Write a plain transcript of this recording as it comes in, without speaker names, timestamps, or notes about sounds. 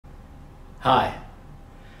Hi,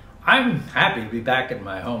 I'm happy to be back at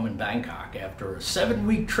my home in Bangkok after a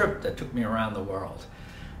 7-week trip that took me around the world.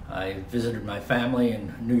 I visited my family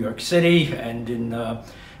in New York City and in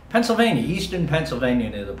Pennsylvania, eastern Pennsylvania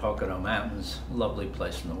near the Pocono Mountains, a lovely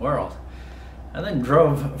place in the world. I then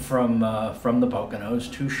drove from the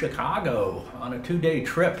Poconos to Chicago on a 2-day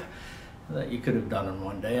trip that you could have done in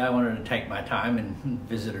one day. I wanted to take my time and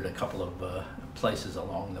visited a couple of places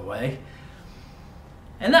along the way.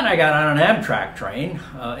 And then I got on an Amtrak train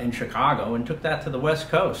in Chicago and took that to the West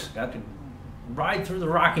Coast. Got to ride through the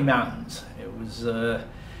Rocky Mountains. It was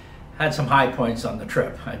had some high points on the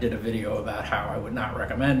trip. I did a video about how I would not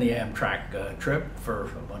recommend the Amtrak trip for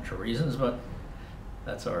a bunch of reasons, but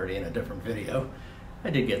that's already in a different video.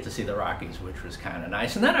 I did get to see the Rockies, which was kind of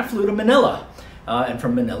nice. And then I flew to Manila, and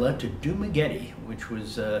from Manila to Dumaguete, which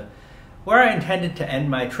was where I intended to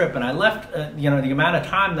end my trip. And I left, the amount of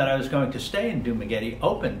time that I was going to stay in Dumaguete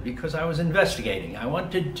open because I was investigating. I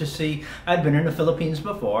wanted to see, I'd been in the Philippines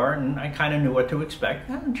before and I kind of knew what to expect.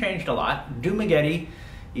 It hadn't changed a lot. Dumaguete,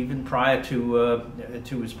 even prior to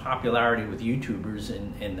its popularity with YouTubers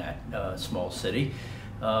in that small city,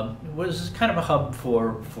 was kind of a hub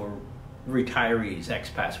for retirees,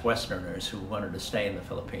 expats, Westerners who wanted to stay in the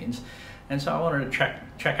Philippines. And so I wanted to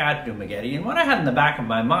check out Dumaguete. And what I had in the back of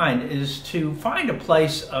my mind is to find a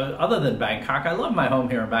place other than Bangkok. I love my home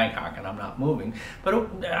here in Bangkok and I'm not moving.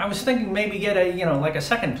 But I was thinking maybe get like a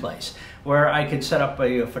second place where I could set up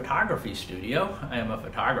a photography studio. I am a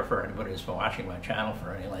photographer. Anybody who's been watching my channel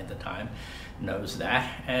for any length of time knows that.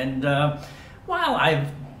 And while I've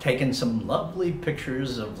taken some lovely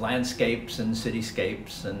pictures of landscapes and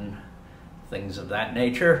cityscapes and things of that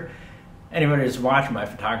nature, anybody who's watching my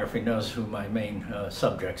photography knows who my main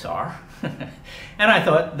subjects are. And I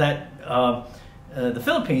thought that the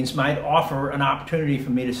Philippines might offer an opportunity for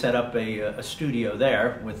me to set up a studio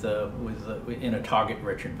there in a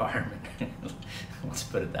target-rich environment. Let's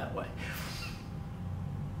put it that way.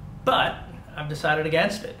 But I've decided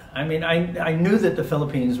against it. I mean, I knew that the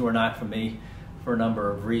Philippines were not for me for a number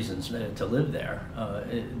of reasons to live there.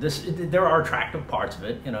 There are attractive parts of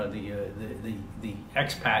it. The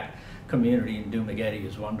expat community in Dumaguete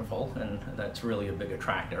is wonderful, and that's really a big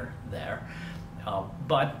attractor there.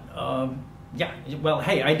 Yeah, well,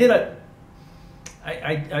 hey, I did a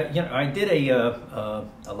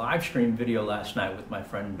live stream video last night with my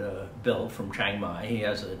friend Bill from Chiang. He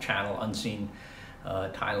has a channel, Unseen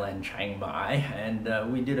Thailand, Chiang Mai,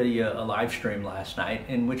 and we did a live stream last night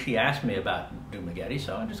in which he asked me about Dumaguete.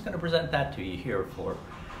 So I'm just going to present that to you here for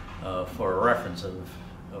a reference of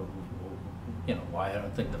why I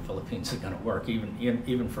don't think the Philippines is going to work,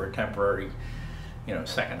 even for a temporary,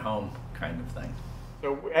 second home kind of thing.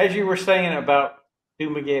 So as you were saying about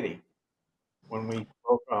Dumaguete, when we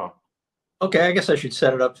spoke off. Okay, I guess I should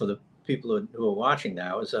set it up for the people who are watching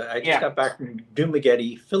now. I just got back from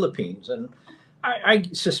Dumaguete, Philippines, and I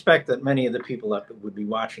suspect that many of the people that would be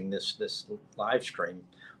watching this live stream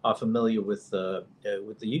are familiar with the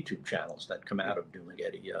YouTube channels that come out of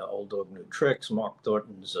Dumaguete. Old Dog New Tricks, Mark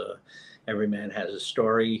Thornton's Every Man Has a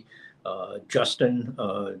Story, Justin,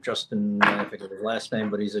 I forget his last name,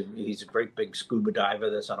 but he's a great big scuba diver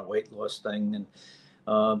that's on a weight loss thing,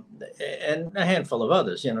 and a handful of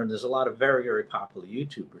others. There's a lot of very, very popular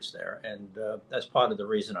YouTubers there, and that's part of the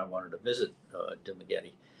reason I wanted to visit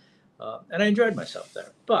Dumaguete. And I enjoyed myself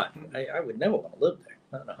there, but I would never want to live there,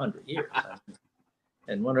 not in 100 years.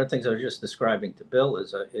 And one of the things I was just describing to Bill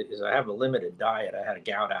is I have a limited diet. I had a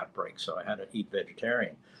gout outbreak, so I had to eat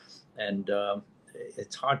vegetarian. And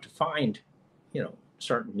it's hard to find,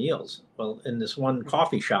 certain meals. Well, in this one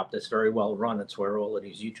coffee shop that's very well run, it's where all of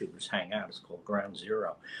these YouTubers hang out. It's called Ground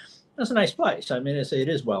Zero. It's a nice place. I mean, it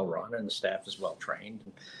is well run and the staff is well trained.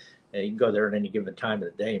 And you can go there at any given time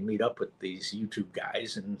of the day and meet up with these YouTube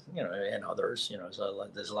guys and and others. So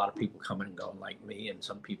there's a lot of people coming and going like me, and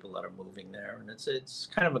some people that are moving there, and it's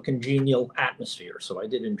kind of a congenial atmosphere. So I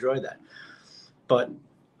did enjoy that. But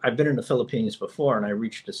I've been in the Philippines before, and I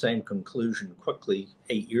reached the same conclusion quickly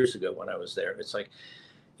 8 years ago when I was there. It's like,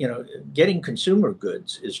 getting consumer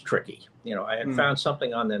goods is tricky. I had found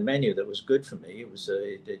something on their menu that was good for me. It was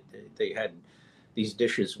they had these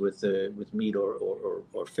dishes with meat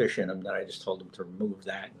or fish in them that I just told them to remove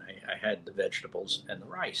that, and I had the vegetables and the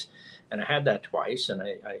rice, and I had that twice, and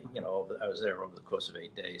I was there over the course of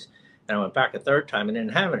 8 days, and I went back a third time and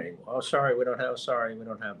didn't have it anymore. Oh, sorry, we don't have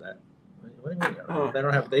that. What do you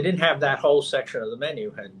mean? They didn't have that whole section of the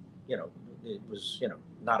menu. It was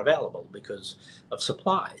not available because of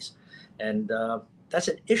supplies, and that's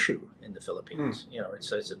an issue in the Philippines. You know,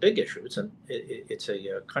 it's a big issue. It's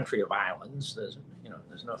a country of islands. There's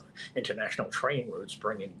no international train routes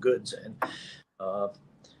bringing goods in.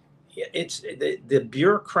 It's the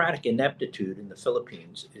bureaucratic ineptitude in the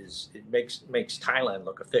Philippines it makes Thailand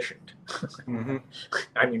look efficient.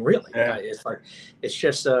 I mean, really, it's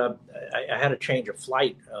just I had to change a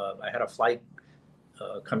flight. I had a flight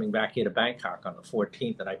coming back here to Bangkok on the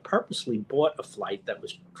 14th, and I purposely bought a flight that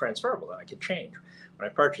was transferable that I could change when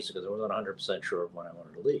I purchased it because I wasn't 100% sure of when I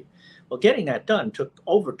wanted to leave. Well, getting that done took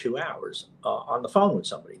over 2 hours on the phone with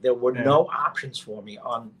somebody. There were no options for me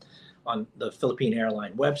on the Philippine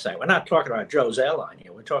airline website. We're not talking about Joe's airline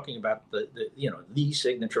here. We're talking about the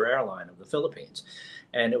signature airline of the Philippines,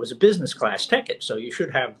 and it was a business class ticket. So you should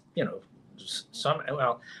have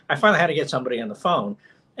I finally had to get somebody on the phone.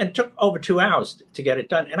 And it took over 2 hours to get it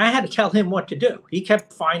done. And I had to tell him what to do. He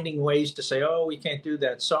kept finding ways to say, oh, we can't do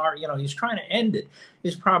that. Sorry. He's trying to end it.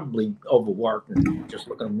 He's probably overworked and just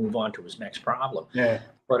looking to move on to his next problem. Yeah.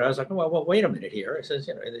 But I was like, well, wait a minute here. I says,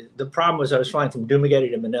 the problem was I was flying from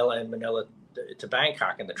Dumaguete to Manila and Manila to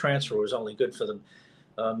Bangkok, and the transfer was only good for the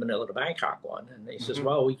Manila to Bangkok one. And he says,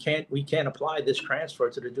 well, we can't apply this transfer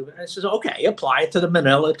to the Dumaguete. I says, okay, apply it to the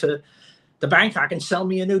Manila to Bangkok and sell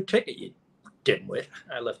me a new ticket, you dimwit.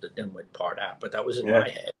 I left the dimwit part out, but that was in my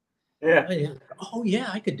head. Yeah. Oh,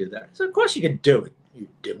 yeah, I could do that. So, of course you could do it, you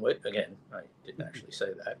dimwit. Again, I didn't actually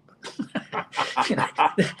say that.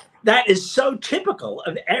 But that is so typical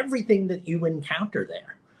of everything that you encounter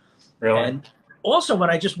there. Really? And also,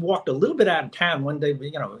 when I just walked a little bit out of town one day,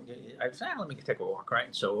 I said, let me take a walk,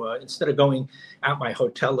 right? So instead of going out my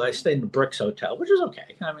hotel, I stayed in the Bricks Hotel, which is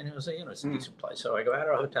okay. I mean, it was it's a decent place. So I go out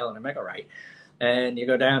of a hotel and I make a right. And you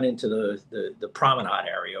go down into the promenade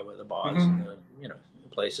area where the bars and the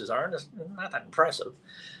places are, and it's not that impressive.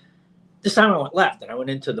 This time I went left, and I went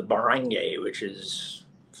into the barangay, which is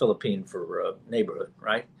Philippine for neighborhood,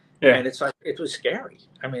 right? Yeah. And it's like it was scary.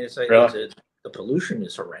 I mean, the pollution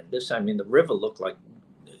is horrendous. I mean, the river looked like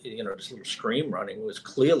this little stream running. It was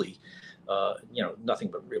clearly nothing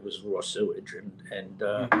but it was raw sewage, and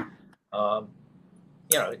it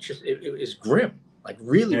was grim, like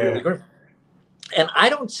really grim. And I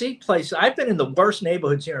don't see places. I've been in the worst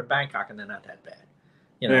neighborhoods here in Bangkok, and they're not that bad.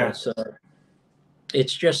 So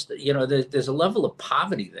it's just there's a level of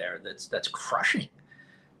poverty there that's crushing,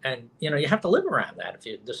 and you have to live around that if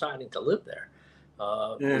you're deciding to live there.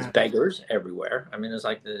 There's beggars everywhere. I mean, it's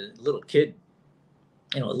like the little kid,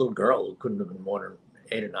 a little girl who couldn't have been more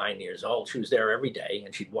than 8 or 9 years old. She was there every day,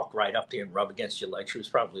 and she'd walk right up to you and rub against your leg. She was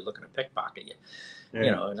probably looking to pickpocket you. So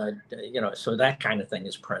that kind of thing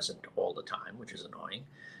is present all the time, which is annoying.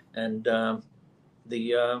 And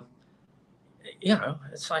it's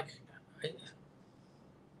like,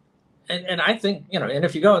 and I think, and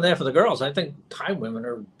if you go in there for the girls, I think Thai women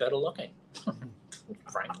are better looking,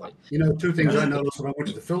 frankly. 2 things I noticed when I went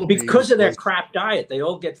to the Philippines. Because of their crap diet, they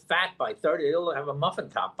all get fat by 30. They all have a muffin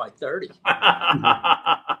top by 30.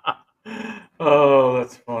 Oh,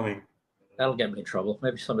 that's funny. That'll get me in trouble.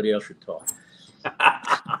 Maybe somebody else should talk.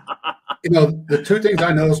 The 2 things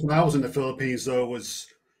I noticed when I was in the Philippines, though, was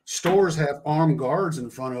stores have armed guards in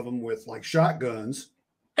front of them with like shotguns.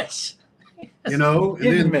 Yes. And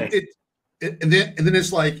then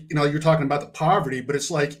it's like you're talking about the poverty, but it's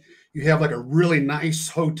like you have like a really nice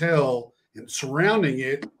hotel, and surrounding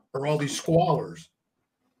it are all these squalors.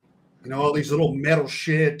 All these little metal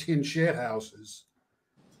tin shed houses.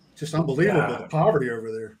 Just unbelievable the poverty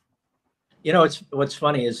over there. What's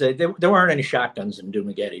funny is there weren't any shotguns in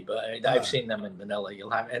Dumaguete, but I've seen them in Manila. You'll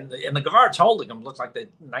have and the guards holding them look like they're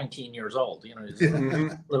 19 years old.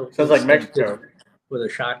 Sounds like Mexico with a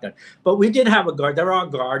shotgun. But we did have a guard. There are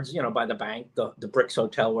guards, by the bank. The Bricks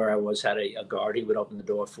Hotel where I was had a guard. He would open the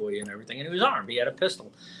door for you and everything, and he was armed. He had a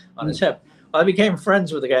pistol on his hip. Well, I became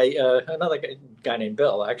friends with a guy, another guy named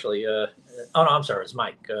Bill, actually. I'm sorry, it's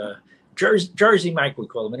Mike. Jersey Mike, we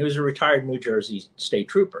call him, and he was a retired New Jersey state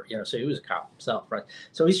trooper, so he was a cop himself, right?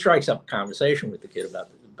 So he strikes up a conversation with the kid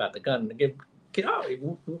about the gun, and the kid,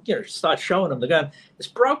 starts showing him the gun. It's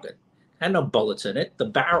broken, had no bullets in it. The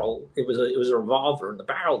barrel, it was a revolver, and the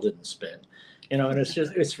barrel didn't spin, and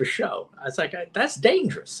it's for show. I was like, that's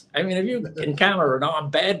dangerous. I mean, if you encounter an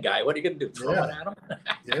armed bad guy, what are you going to do? Throw it at him?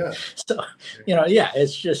 Yeah. So,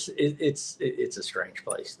 it's just it's a strange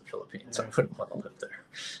place, the Philippines. I wouldn't want to live there.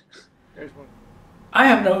 I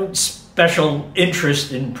have no special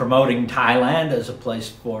interest in promoting Thailand as a place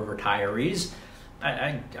for retirees.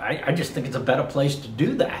 I just think it's a better place to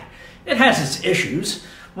do that. It has its issues,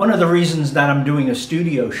 One of the reasons that I'm doing a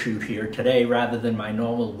studio shoot here today rather than my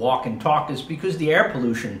normal walk and talk is because the air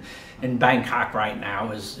pollution in Bangkok right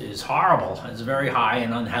now is horrible. It's very high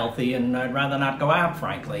and unhealthy, and I'd rather not go out,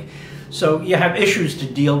 frankly. So you have issues to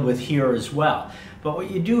deal with here as well. But what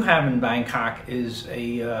you do have in Bangkok is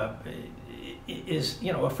a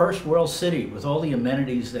first world city with all the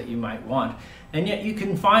amenities that you might want. And yet you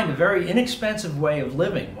can find a very inexpensive way of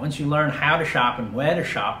living. Once you learn how to shop and where to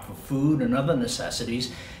shop for food and other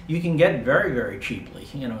necessities, you can get very, very cheaply.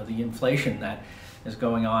 You know, the inflation that is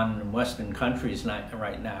going on in Western countries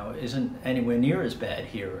right now isn't anywhere near as bad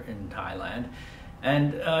here in Thailand.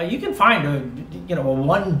 And you can find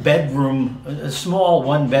a small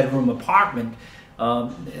one-bedroom apartment, a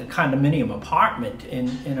condominium apartment in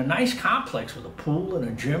a nice complex with a pool and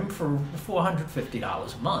a gym for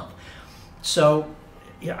 $450 a month. So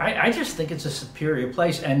yeah, I just think it's a superior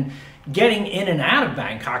place. And getting in and out of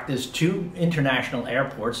Bangkok, there's 2 international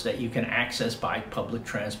airports that you can access by public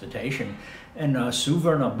transportation. And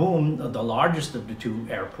Suvarnabhumi, the largest of the 2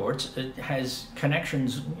 airports, it has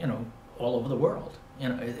connections, all over the world.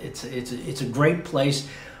 It's a great place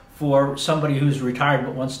for somebody who's retired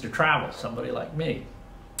but wants to travel, somebody like me.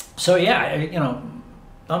 So yeah,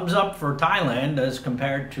 thumbs up for Thailand as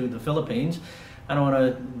compared to the Philippines. I don't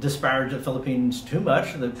want to disparage the Philippines too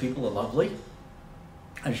much. The people are lovely.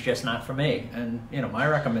 It's just not for me. And, my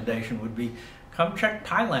recommendation would be come check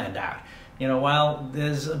Thailand out. While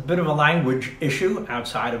there's a bit of a language issue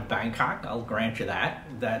outside of Bangkok, I'll grant you that.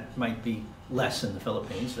 That might be less in the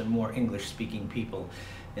Philippines. There are more English-speaking people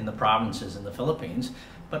in the provinces in the Philippines,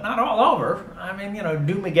 but not all over. I mean,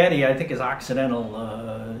 Dumaguete, I think, is Occidental.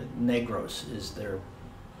 Negros is their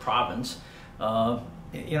province.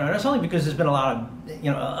 That's only because there's been a lot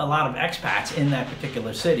of expats in that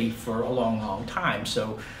particular city for a long, long time.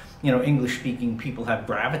 So, English-speaking people have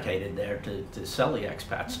gravitated there to sell the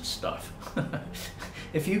expats stuff.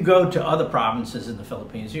 If you go to other provinces in the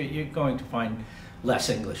Philippines, you're going to find less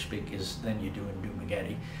English speakers than you do in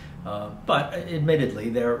Dumaguete. But admittedly,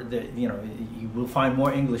 you will find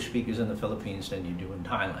more English speakers in the Philippines than you do in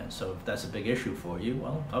Thailand. So if that's a big issue for you,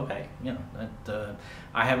 well, okay.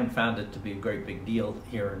 I haven't found it to be a great big deal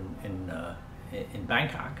here in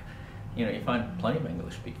Bangkok. You find plenty of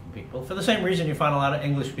English-speaking people. For the same reason you find a lot of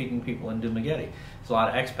English-speaking people in Dumaguete. There's a lot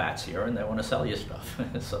of expats here, and they want to sell you stuff,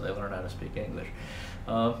 so they learn how to speak English.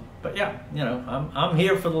 But yeah, I'm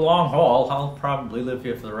here for the long haul. I'll probably live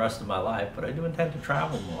here for the rest of my life, but I do intend to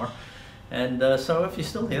travel more. And so if you're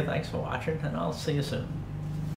still here, thanks for watching, and I'll see you soon.